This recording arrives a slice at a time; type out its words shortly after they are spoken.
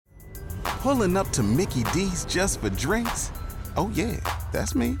Pulling up to Mickey D's just for drinks? Oh yeah,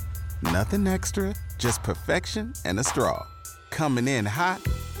 that's me. Nothing extra, just perfection and a straw. Coming in hot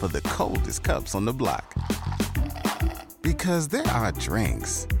for the coldest cups on the block. Because there are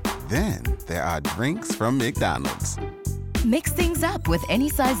drinks. Then there are drinks from McDonald's. Mix things up with any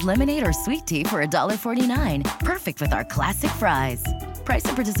size lemonade or sweet tea for $1.49. Perfect with our classic fries. Price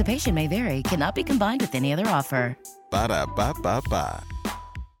and participation may vary. Cannot be combined with any other offer. Ba-da-ba-ba-ba.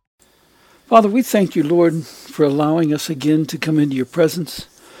 Father, we thank you, Lord, for allowing us again to come into your presence.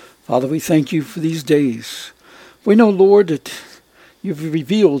 Father, we thank you for these days. We know, Lord, that you've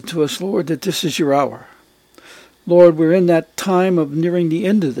revealed to us, Lord, that this is your hour. Lord, we're in that time of nearing the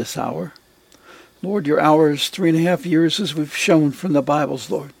end of this hour. Lord, your hour is 3.5 years, as we've shown from the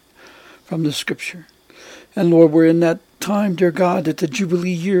Bibles, Lord, from the Scripture. And Lord, we're in that time, dear God, that the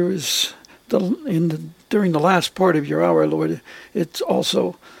Jubilee year is during the last part of your hour, Lord. It's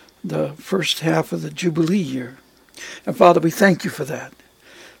also the first half of the Jubilee year. And Father, we thank you for that.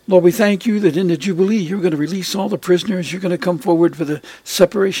 Lord, we thank you that in the Jubilee, you're going to release all the prisoners. You're going to come forward for the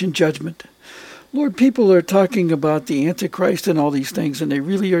separation judgment. Lord, people are talking about the Antichrist and all these things, and they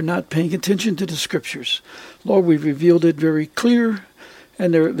really are not paying attention to the Scriptures. Lord, we've revealed it very clear,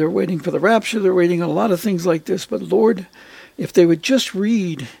 and they're waiting for the rapture. They're waiting on a lot of things like this. But Lord, if they would just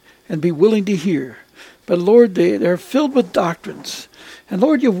read and be willing to hear. But Lord, they're filled with doctrines. And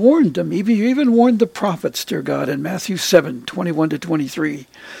Lord, you've warned them. You even warned the prophets, dear God, in Matthew 7:21-23,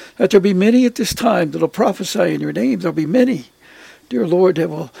 that there'll be many at this time that'll prophesy in your name. There'll be many, dear Lord, that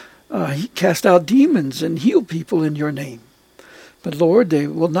will cast out demons and heal people in your name. But Lord, they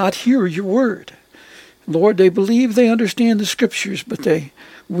will not hear your word. Lord, they believe they understand the Scriptures, but they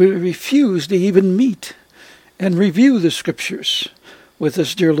will refuse to even meet and review the Scriptures with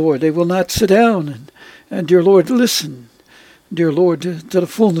us, dear Lord. They will not sit down and dear Lord, listen, dear Lord, to the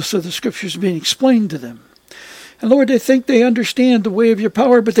fullness of the Scriptures being explained to them. And Lord, they think they understand the way of your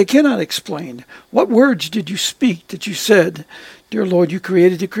power, but they cannot explain. What words did you speak that you said, dear Lord, you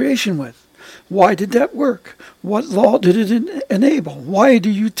created the creation with? Why did that work? What law did it enable? Why do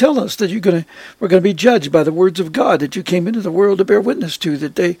you tell us that we're going to be judged by the words of God that you came into the world to bear witness to?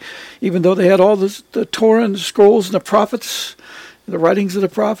 That they, even though they had all the Torah and the scrolls and the prophets, the writings of the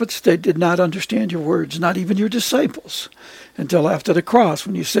prophets, they did not understand your words, not even your disciples, until after the cross,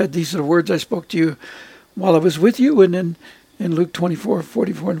 when you said, these are the words I spoke to you while I was with you, and then in Luke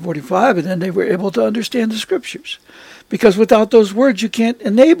 24:44 and 45, and then they were able to understand the Scriptures. Because without those words, you can't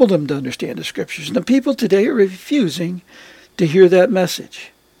enable them to understand the Scriptures. And the people today are refusing to hear that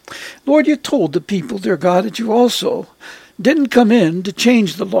message. Lord, you told the people, dear God, that you also didn't come in to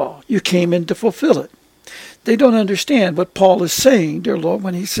change the law. You came in to fulfill it. They don't understand what Paul is saying, dear Lord,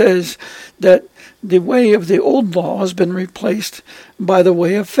 when he says that the way of the old law has been replaced by the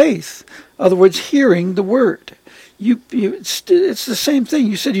way of faith. In other words, hearing the word. It's the same thing.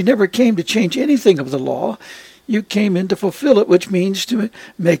 You said you never came to change anything of the law. You came in to fulfill it, which means to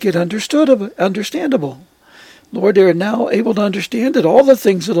make it understandable. Lord, they are now able to understand that all the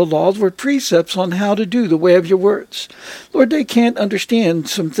things of the laws were precepts on how to do the way of your words. Lord, they can't understand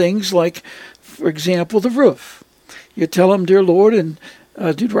some things like, for example, the roof. You tell them, dear Lord, in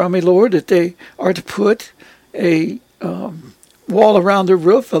Deuteronomy, Lord, that they are to put a wall around their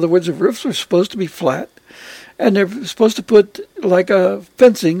roof. In other words, the roofs were supposed to be flat. And they're supposed to put like a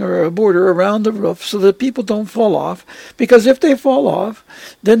fencing or a border around the roof so that people don't fall off. Because if they fall off,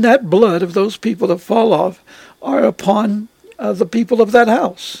 then that blood of those people that fall off are upon the people of that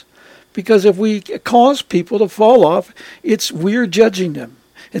house. Because if we cause people to fall off, we're judging them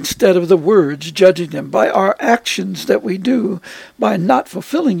instead of the words judging them. By our actions that we do, by not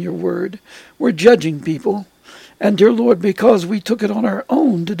fulfilling your word, we're judging people. And dear Lord, because we took it on our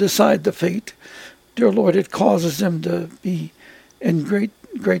own to decide the fate, dear Lord, it causes them to be in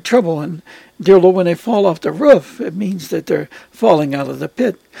great trouble. And dear Lord, when they fall off the roof, it means that they're falling out of the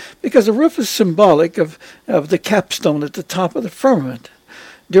pit. Because the roof is symbolic of the capstone at the top of the firmament.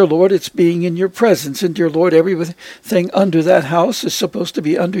 Dear Lord, it's being in your presence. And dear Lord, everything under that house is supposed to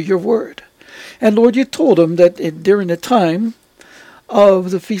be under your word. And Lord, you told them that during the time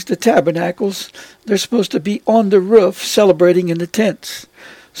of the Feast of Tabernacles, they're supposed to be on the roof celebrating in the tents.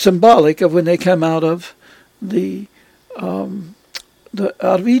 Symbolic of when they come out of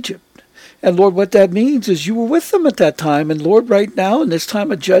out of Egypt. And Lord, what that means is you were with them at that time. And Lord, right now in this time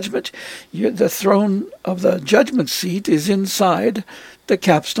of judgment, the throne of the judgment seat is inside the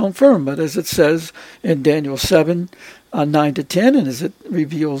capstone firmament, as it says in Daniel 7, 9-10, and as it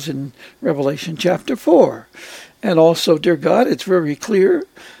reveals in Revelation chapter 4. And also, dear God, it's very clear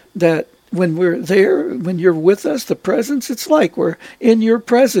that when we're there, when you're with us, the presence, it's like we're in your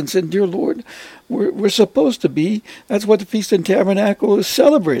presence. And dear Lord, we're supposed to be. That's what the Feast of Tabernacle is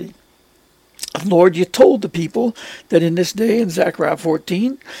celebrating. Lord, you told the people that in this day, in Zechariah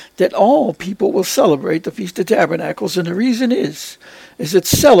 14, that all people will celebrate the Feast of Tabernacles. And the reason is it's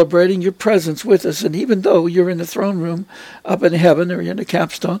celebrating your presence with us. And even though you're in the throne room up in heaven or you're in the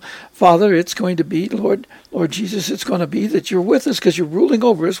capstone, Father, it's going to be, Lord Jesus, it's going to be that you're with us because you're ruling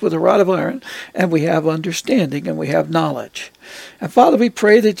over us with a rod of iron, and we have understanding and we have knowledge. And Father, we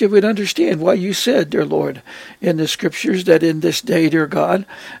pray that you would understand why you said, dear Lord, in the scriptures that in this day, dear God,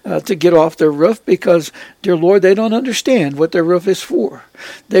 to get off their roof because, dear Lord, they don't understand what their roof is for.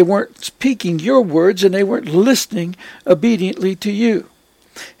 They weren't speaking your words and they weren't listening obediently to you.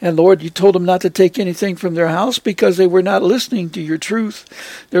 And Lord, you told them not to take anything from their house because they were not listening to your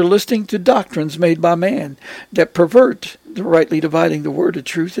truth. They're listening to doctrines made by man that pervert the rightly dividing the word of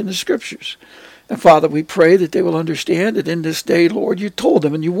truth in the scriptures. And Father, we pray that they will understand that in this day, Lord, you told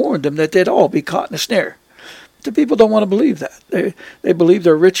them and you warned them that they'd all be caught in a snare. The people don't want to believe that. They believe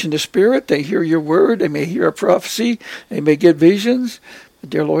they're rich in the spirit. They hear your word. They may hear a prophecy. They may get visions. But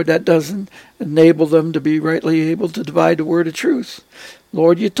dear Lord, that doesn't enable them to be rightly able to divide the word of truth.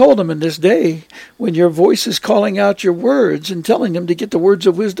 Lord, you told them in this day, when your voice is calling out your words and telling them to get the words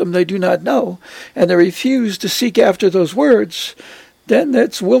of wisdom they do not know, and they refuse to seek after those words, then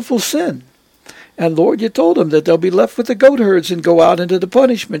that's willful sin. And Lord, you told them that they'll be left with the goat herds and go out into the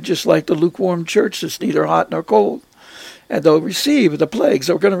punishment, just like the lukewarm church that's neither hot nor cold. And they'll receive the plagues.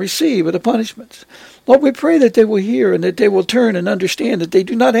 They're going to receive the punishments. Lord, we pray that they will hear and that they will turn and understand that they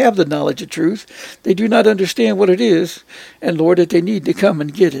do not have the knowledge of truth. They do not understand what it is. And Lord, that they need to come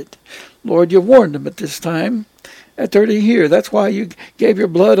and get it. Lord, you warned them at this time. At 30 here. That's why you gave your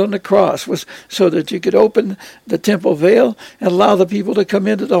blood on the cross, was so that you could open the temple veil and allow the people to come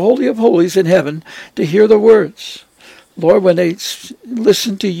into the Holy of Holies in heaven to hear the words. Lord, when they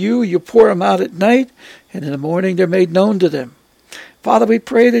listen to you, you pour them out at night, and in the morning they're made known to them. Father, we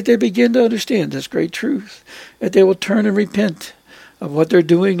pray that they begin to understand this great truth, that they will turn and repent of what they're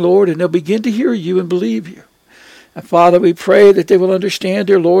doing, Lord, and they'll begin to hear you and believe you. And Father, we pray that they will understand,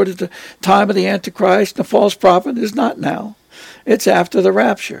 dear Lord, at the time of the Antichrist, the false prophet is not now. It's after the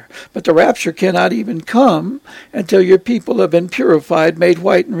rapture. But the rapture cannot even come until your people have been purified, made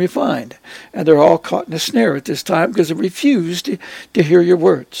white, and refined. And they're all caught in a snare at this time because they refused to hear your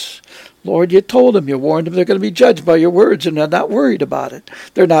words. Lord, you told them, you warned them they're going to be judged by your words, and they're not worried about it.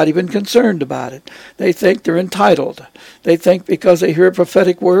 They're not even concerned about it. They think they're entitled. They think because they hear a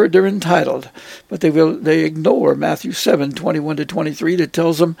prophetic word, they're entitled. But they ignore Matthew 7:21-23 that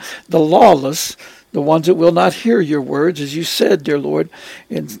tells them the lawless, the ones that will not hear your words, as you said, dear Lord,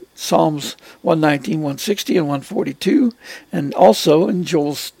 in Psalms 119, 160, and 142, and also in John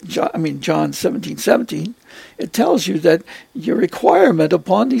 17:17. It tells you that your requirement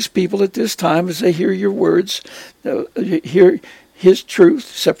upon these people at this time as they hear your words, hear his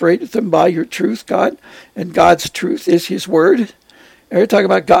truth, separate them by your truth, God, and God's truth is his word. And we're talking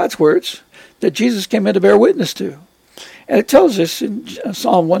about God's words that Jesus came in to bear witness to. And it tells us in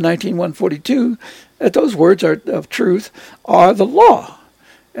Psalm 119, 142, that those words of truth are the law.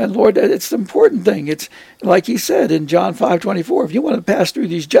 And Lord, it's the important thing. It's like he said in John 5:24, if you want to pass through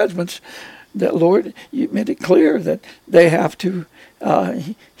these judgments, that Lord, you made it clear that they have to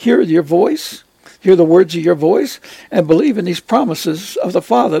hear your voice, hear the words of your voice, and believe in these promises of the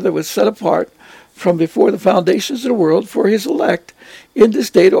Father that was set apart from before the foundations of the world for his elect in this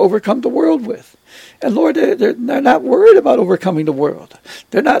day to overcome the world with. And Lord, they're not worried about overcoming the world.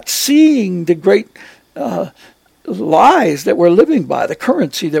 They're not seeing the great lies that we're living by, the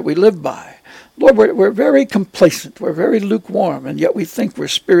currency that we live by. Lord, we're very complacent. We're very lukewarm, and yet we think we're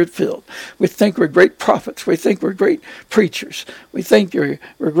spirit-filled. We think we're great prophets. We think we're great preachers. We think we're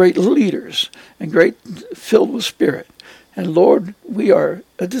great leaders and great filled with spirit. And Lord, we are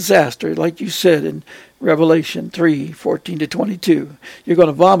a disaster, like you said in Revelation 3:14-22. You're going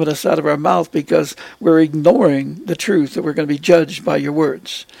to vomit us out of our mouth because we're ignoring the truth, that we're going to be judged by your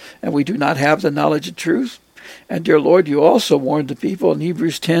words. And we do not have the knowledge of truth. And dear Lord, you also warned the people in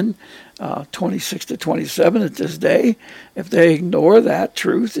Hebrews 10:26-27 at this day, if they ignore that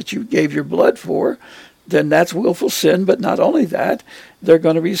truth that you gave your blood for, then that's willful sin. But not only that, they're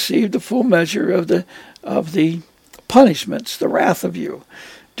going to receive the full measure of the punishments, the wrath of you.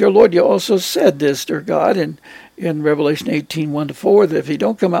 Dear Lord, you also said this, dear God, in Revelation 18:1-4, that if they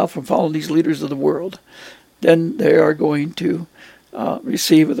don't come out from following these leaders of the world, then they are going to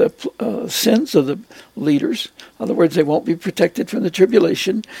receive the sins of the leaders. In other words, they won't be protected from the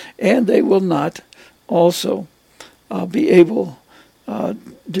tribulation, and they will not also be able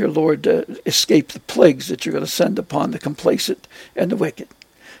dear Lord, escape the plagues that you're going to send upon the complacent and the wicked.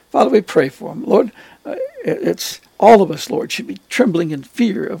 Father, we pray for them. Lord, it's all of us, Lord, should be trembling in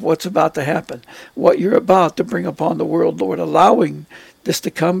fear of what's about to happen, what you're about to bring upon the world, Lord, allowing this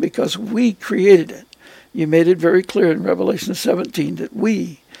to come because we created it. You made it very clear in Revelation 17 that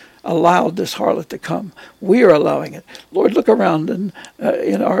we allowed this harlot to come. We are allowing it. Lord, look around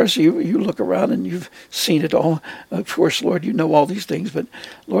in ours. You look around and you've seen it all. Of course, Lord, you know all these things. But,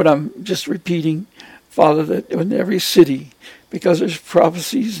 Lord, I'm just repeating, Father, that in every city, because there's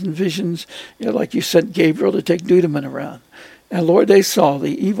prophecies and visions, like you sent Gabriel to take Dudaman around. And Lord, they saw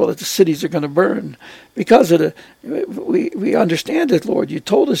the evil that the cities are going to burn because of we understand it, Lord. You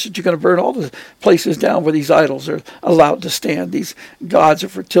told us that you're going to burn all the places down where these idols are allowed to stand, these gods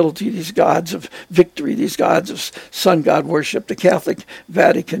of fertility, these gods of victory, these gods of sun god worship, the Catholic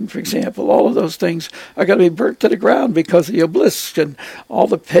Vatican, for example. All of those things are going to be burnt to the ground because of the obelisk and all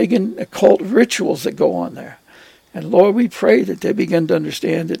the pagan occult rituals that go on there. And Lord, we pray that they begin to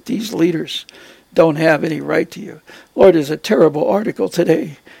understand that these leaders don't have any right to you. Lord, there's a terrible article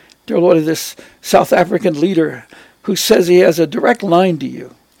today, dear Lord, of this South African leader who says he has a direct line to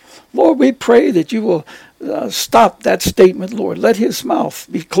you. Lord, we pray that you will stop that statement, Lord. Let his mouth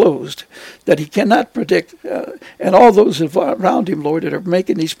be closed, that he cannot predict, and all those around him, Lord, that are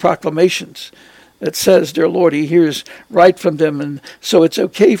making these proclamations that says, dear Lord, he hears right from them, and so it's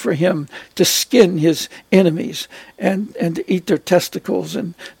okay for him to skin his enemies and to eat their testicles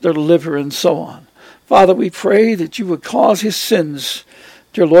and their liver and so on. Father, we pray that you would cause his sins,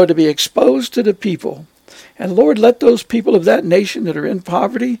 dear Lord, to be exposed to the people. And Lord, let those people of that nation that are in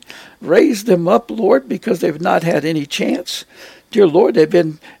poverty, raise them up, Lord, because they've not had any chance. Dear Lord, they've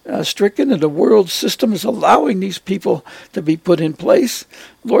been stricken, and the world system is allowing these people to be put in place.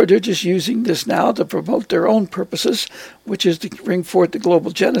 Lord, they're just using this now to promote their own purposes, which is to bring forth the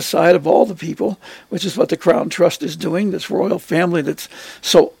global genocide of all the people, which is what the Crown Trust is doing, this royal family that's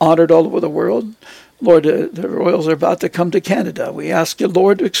so honored all over the world. Lord, the royals are about to come to Canada. We ask you,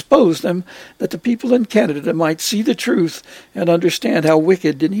 Lord, to expose them, that the people in Canada might see the truth and understand how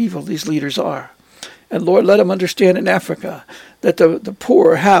wicked and evil these leaders are. And Lord, let them understand in Africa that the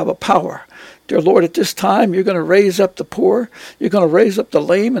poor have a power. Dear Lord, at this time, you're going to raise up the poor. You're going to raise up the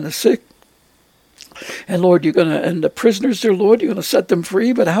lame and the sick. And Lord, and the prisoners, dear Lord, you're going to set them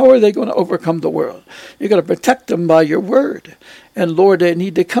free. But how are they going to overcome the world? You're going to protect them by your word. And Lord, they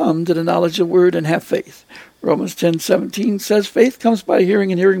need to come to the knowledge of the word and have faith. Romans 10:17 says, faith comes by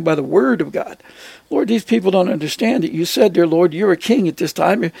hearing, and hearing by the word of God. Lord, these people don't understand it. You said, dear Lord, you're a king at this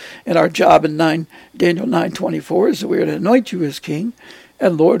time, and our job in Daniel 9:24 is that we're to anoint you as king.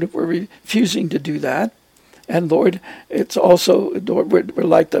 And Lord, we're refusing to do that. And Lord, it's also, Lord, we're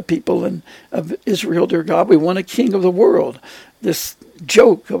like the people of Israel, dear God. We want a king of the world. This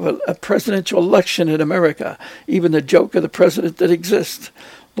joke of a presidential election in America, even the joke of the president that exists.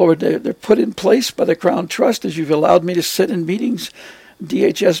 Lord, they're put in place by the Crown Trust, as you've allowed me to sit in meetings,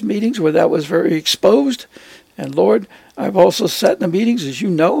 DHS meetings, where that was very exposed. And Lord, I've also sat in the meetings, as you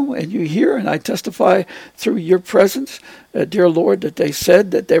know, and you hear, and I testify through your presence, dear Lord, that they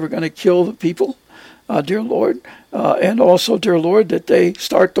said that they were going to kill the people, dear Lord, and also, dear Lord, that they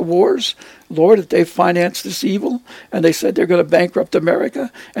start the wars, Lord, that they finance this evil, and they said they're going to bankrupt America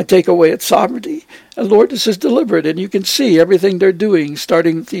and take away its sovereignty. And Lord, this is deliberate, and you can see everything they're doing,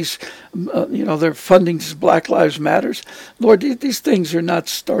 starting with these, they're funding Black Lives Matters. Lord, these things are not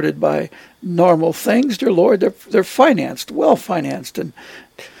started by normal things, dear Lord. They're financed, well-financed, and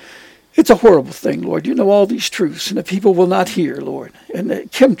it's a horrible thing, Lord. You know all these truths, and the people will not hear, Lord. And the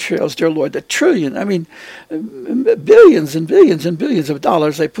chemtrails, dear Lord, the billions and billions and billions of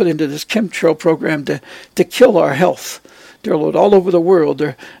dollars they put into this chemtrail program to kill our health. Dear Lord, all over the world,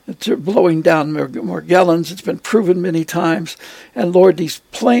 they're blowing down more gallons. It's been proven many times. And Lord, these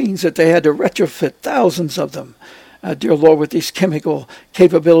planes that they had to retrofit, thousands of them, dear Lord, with these chemical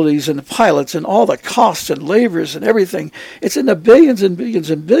capabilities and the pilots and all the costs and labors and everything. It's in the billions and billions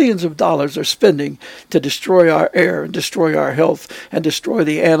and billions of dollars they're spending to destroy our air and destroy our health and destroy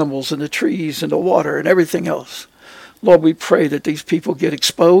the animals and the trees and the water and everything else. Lord, we pray that these people get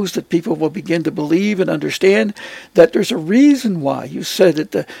exposed, that people will begin to believe and understand that there's a reason why. You said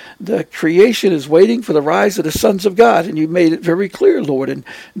that the creation is waiting for the rise of the sons of God, and you made it very clear, Lord, in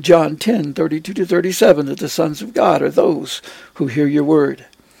John 10:32-37, that the sons of God are those who hear your word.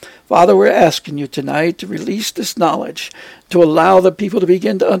 Father, we're asking you tonight to release this knowledge, to allow the people to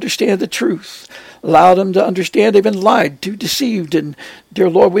begin to understand the truth. Allow them to understand they've been lied to, deceived. And dear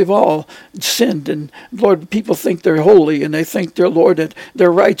Lord, we've all sinned. And Lord, people think they're holy and they think, dear Lord, that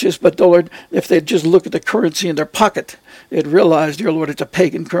they're righteous. But Lord, if they just look at the currency in their pocket, they'd realize, dear Lord, it's a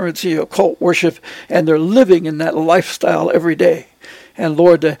pagan currency, occult worship, and they're living in that lifestyle every day. And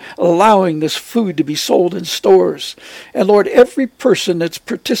Lord, allowing this food to be sold in stores. And Lord, every person that's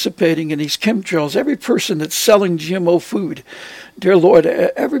participating in these chemtrails, every person that's selling GMO food, dear Lord,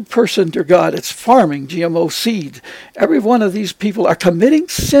 every person, dear God, that's farming GMO seed, every one of these people are committing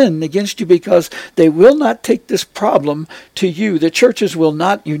sin against you because they will not take this problem to you. The churches will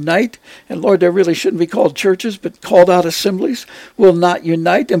not unite. And Lord, they really shouldn't be called churches, but called out assemblies, will not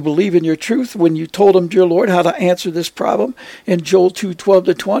unite and believe in your truth when you told them, dear Lord, how to answer this problem in Joel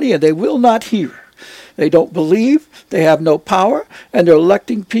 2:12-20, and they will not hear. They don't believe, they have no power, and they're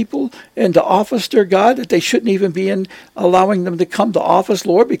electing people into office, dear God, that they shouldn't even be in, allowing them to come to office,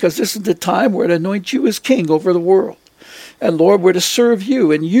 Lord, because this is the time where to anoint you as king over the world. And Lord, we're to serve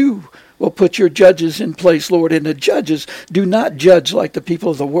you, and you will put your judges in place, Lord, and the judges do not judge like the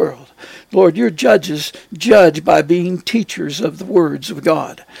people of the world. Lord, your judges judge by being teachers of the words of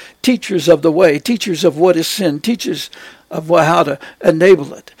God, teachers of the way, teachers of what is sin, teachers of how to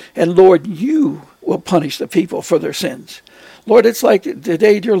enable it. And Lord, you will punish the people for their sins. Lord, it's like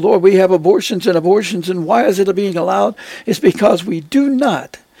today, dear Lord, we have abortions, and why is it being allowed? It's because we do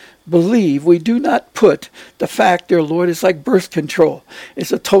not believe, we do not put the fact, dear Lord, it's like birth control.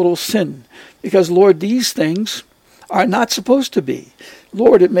 It's a total sin. Because, Lord, these things are not supposed to be.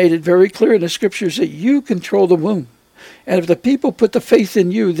 Lord, it made it very clear in the scriptures that you control the womb. And if the people put the faith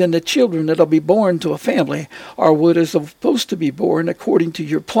in you, then the children that will be born to a family are what is supposed to be born according to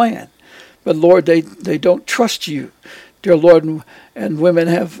your plan. But Lord, they don't trust you, dear Lord, and women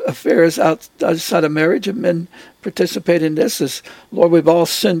have affairs outside of marriage, and men participate in this. As Lord, we've all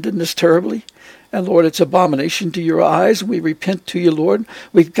sinned in this terribly. And Lord, it's abomination to your eyes. We repent to you, Lord.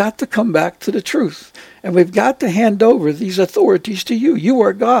 We've got to come back to the truth. And we've got to hand over these authorities to you. You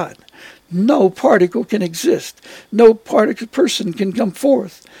are God. No particle can exist. No person can come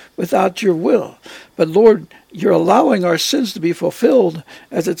forth without your will. But Lord, you're allowing our sins to be fulfilled,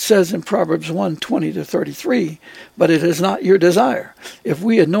 as it says in Proverbs 1:20-33. But it is not your desire. If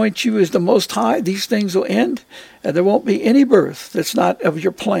we anoint you as the Most High, these things will end, and there won't be any birth that's not of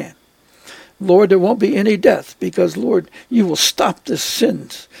your plan. Lord, there won't be any death, because, Lord, you will stop this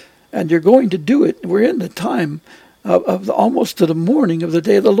sins. And you're going to do it. We're in the time of almost to the morning of the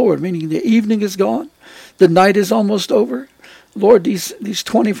day of the Lord, meaning the evening is gone, the night is almost over. Lord, these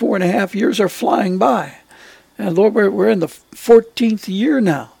 24 and a half years are flying by. And Lord, we're in the 14th year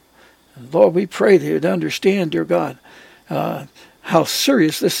now. And Lord, we pray that you to understand, dear God, how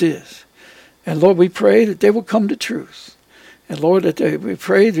serious this is. And Lord, we pray that they will come to truth. And Lord, we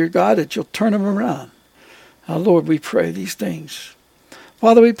pray, dear God, that you'll turn them around. Lord, we pray these things.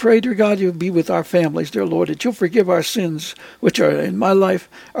 Father, we pray, dear God, you'll be with our families, dear Lord, that you'll forgive our sins, which are in my life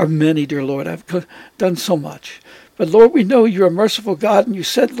are many, dear Lord. I've done so much. But Lord, we know you're a merciful God, and you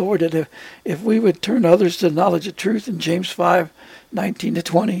said, Lord, that if we would turn others to the knowledge of truth in James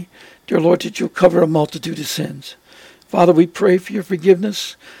 5:19-20, dear Lord, that you'll cover a multitude of sins. Father, we pray for your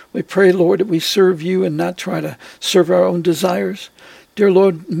forgiveness. We pray, Lord, that we serve you and not try to serve our own desires. Dear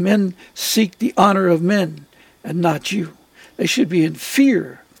Lord, men seek the honor of men and not you. They should be in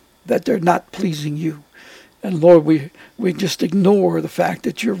fear that they're not pleasing you. And Lord, we just ignore the fact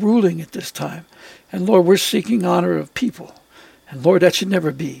that you're ruling at this time. And Lord, we're seeking honor of people. And Lord, that should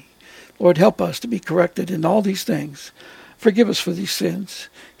never be. Lord, help us to be corrected in all these things. Forgive us for these sins.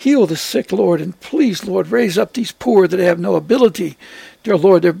 Heal the sick, Lord, and please, Lord, raise up these poor that have no ability. Dear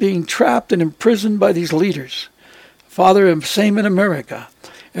Lord, they're being trapped and imprisoned by these leaders. Father, same in America.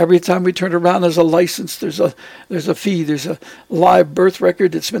 Every time we turn around, there's a license, there's a fee, there's a live birth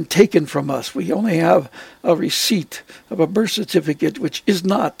record that's been taken from us. We only have a receipt of a birth certificate, which is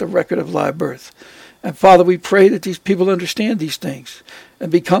not the record of live birth. And Father, we pray that these people understand these things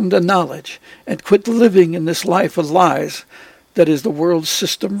and become the knowledge and quit living in this life of lies that is the world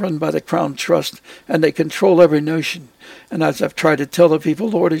system run by the Crown Trust, and they control every nation. And as I've tried to tell the people,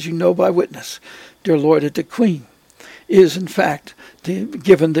 Lord, as you know by witness, dear Lord, that the Queen is, in fact,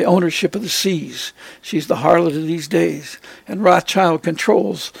 given the ownership of the seas. She's the harlot of these days. And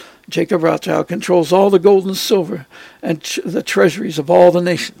Jacob Rothschild controls all the gold and silver and the treasuries of all the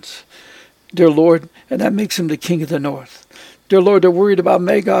nations. Dear Lord, and that makes him the king of the north. Dear Lord, they're worried about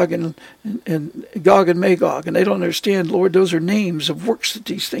Magog and Gog and Magog, and they don't understand, Lord, those are names of works that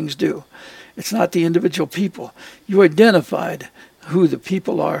these things do. It's not the individual people. You identified who the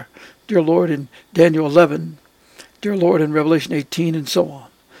people are, dear Lord, in Daniel 11, dear Lord, in Revelation 18, and so on.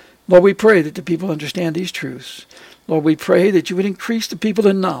 Lord, we pray that the people understand these truths. Lord, we pray that you would increase the people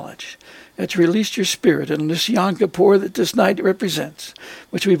in knowledge, that you release your spirit on this Yom Kippur that this night represents,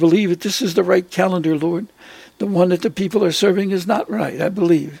 which we believe that this is the right calendar, Lord. The one that the people are serving is not right, I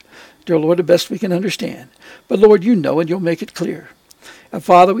believe. Dear Lord, the best we can understand. But Lord, you know, and you'll make it clear. And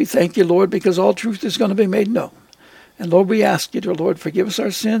Father, we thank you, Lord, because all truth is going to be made known. And Lord, we ask you, dear Lord, forgive us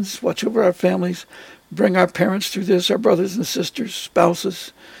our sins, watch over our families, bring our parents through this, our brothers and sisters,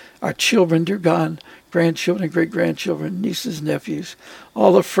 spouses, our children, dear God, grandchildren, great-grandchildren, nieces, nephews,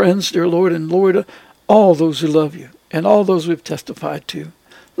 all the friends, dear Lord, and Lord, all those who love you, and all those we've testified to.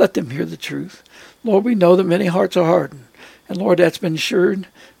 Let them hear the truth. Lord, we know that many hearts are hardened, and Lord, that's been assured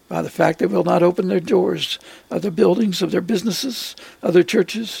by the fact they will not open their doors of their buildings, of their businesses, of their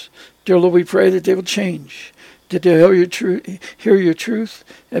churches. Dear Lord, we pray that they will change, that they'll hear your truth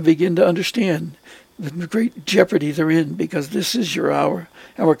and begin to understand the great jeopardy they're in, because this is your hour,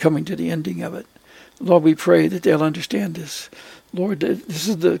 and we're coming to the ending of it. Lord, we pray that they'll understand this. Lord, this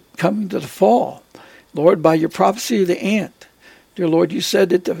is the coming to the fall. Lord, by your prophecy of the ant, dear Lord, you said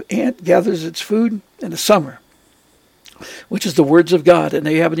that the ant gathers its food in the summer, which is the words of God, and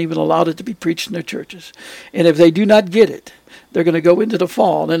they haven't even allowed it to be preached in their churches. And if they do not get it, they're going to go into the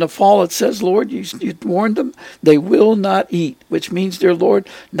fall. And in the fall, it says, Lord, you warned them, they will not eat, which means, dear Lord,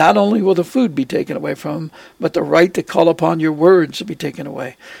 not only will the food be taken away from them, but the right to call upon your words will be taken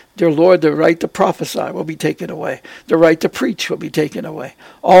away. Dear Lord, the right to prophesy will be taken away. The right to preach will be taken away.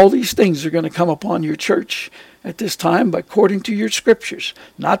 All these things are going to come upon your church at this time, but according to your scriptures,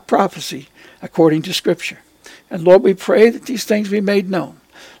 not prophecy, according to scripture. And Lord, we pray that these things be made known.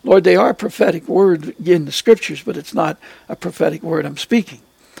 Lord, they are a prophetic word in the scriptures, but it's not a prophetic word I'm speaking.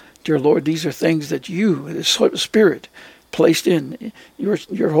 Dear Lord, these are things that you, the Spirit, placed in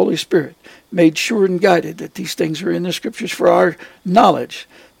your Holy Spirit, made sure and guided that these things are in the scriptures for our knowledge,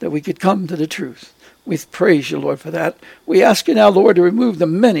 that we could come to the truth. We praise you, Lord, for that. We ask you now, Lord, to remove the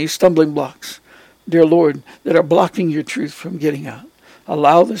many stumbling blocks, dear Lord, that are blocking your truth from getting out.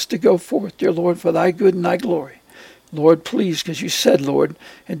 Allow this to go forth, dear Lord, for thy good and thy glory. Lord, please, because you said, Lord,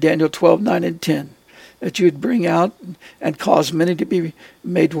 in Daniel 12, 9, and 10, that you would bring out and cause many to be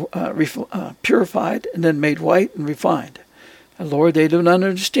made purified and then made white and refined. And Lord, they do not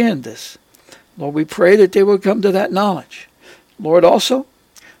understand this. Lord, we pray that they will come to that knowledge. Lord, also,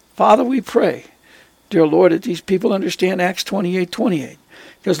 Father, we pray, dear Lord, that these people understand Acts 28:28.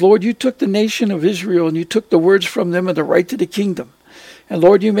 Because, Lord, you took the nation of Israel and you took the words from them and the right to the kingdom. And,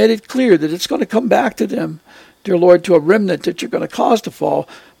 Lord, you made it clear that it's going to come back to them, dear Lord, to a remnant that you're going to cause to fall.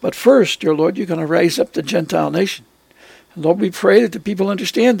 But first, dear Lord, you're going to raise up the Gentile nation. And Lord, we pray that the people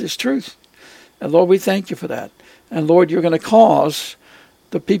understand this truth. And Lord, we thank you for that. And Lord, you're going to cause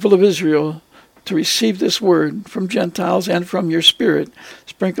the people of Israel to receive this word from Gentiles and from your Spirit,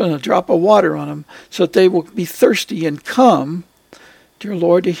 sprinkling a drop of water on them so that they will be thirsty and come, dear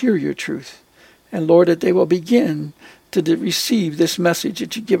Lord, to hear your truth. And Lord, that they will begin to receive this message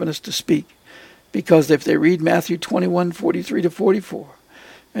that you've given us to speak. Because if they read Matthew 21:43-44,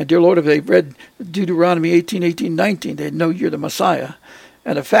 and dear Lord, if they read Deuteronomy 18:18-19, they'd know you're the Messiah.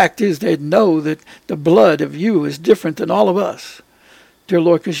 And the fact is, they'd know that the blood of you is different than all of us. Dear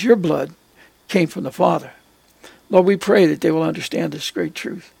Lord, because your blood came from the Father. Lord, we pray that they will understand this great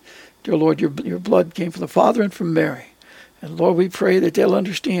truth. Dear Lord, your blood came from the Father and from Mary. And Lord, we pray that they'll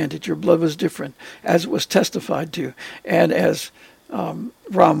understand that your blood was different, as it was testified to, and as Ron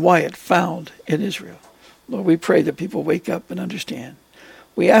Wyatt found in Israel. Lord, we pray that people wake up and understand.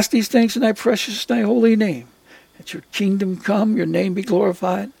 We ask these things in thy precious, thy holy name, that your kingdom come, your name be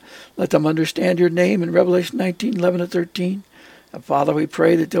glorified. Let them understand your name in Revelation 19:11-13. And Father, we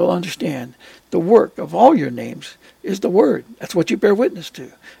pray that they'll understand the work of all your names is the word. That's what you bear witness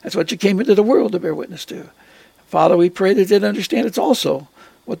to. That's what you came into the world to bear witness to. Father, we pray that they'll understand it's also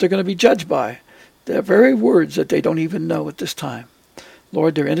what they're going to be judged by. The very words that they don't even know at this time.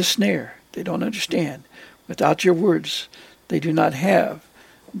 Lord, they're in a snare. They don't understand. Without your words, they do not have,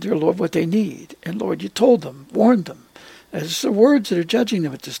 dear Lord, what they need. And Lord, you told them, warned them. It's the words that are judging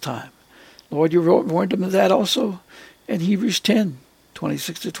them at this time. Lord, you warned them of that also in Hebrews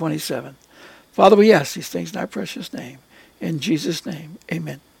 10:26-27. Father, we ask these things in our precious name. In Jesus' name,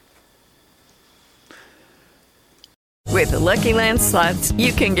 amen. With the Lucky Land Slots,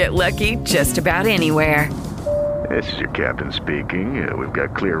 you can get lucky just about anywhere. This is your captain speaking. We've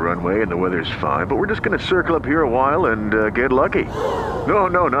got clear runway and the weather's fine, but we're just going to circle up here a while and get lucky.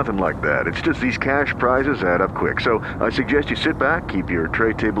 No, nothing like that. It's just these cash prizes add up quick. So I suggest you sit back, keep your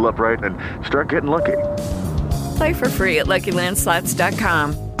tray table upright, and start getting lucky. Play for free at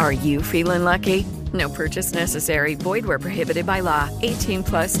LuckyLandSlots.com. Are you feeling lucky? No purchase necessary. Void where prohibited by law.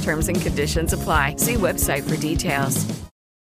 18+ terms and conditions apply. See website for details.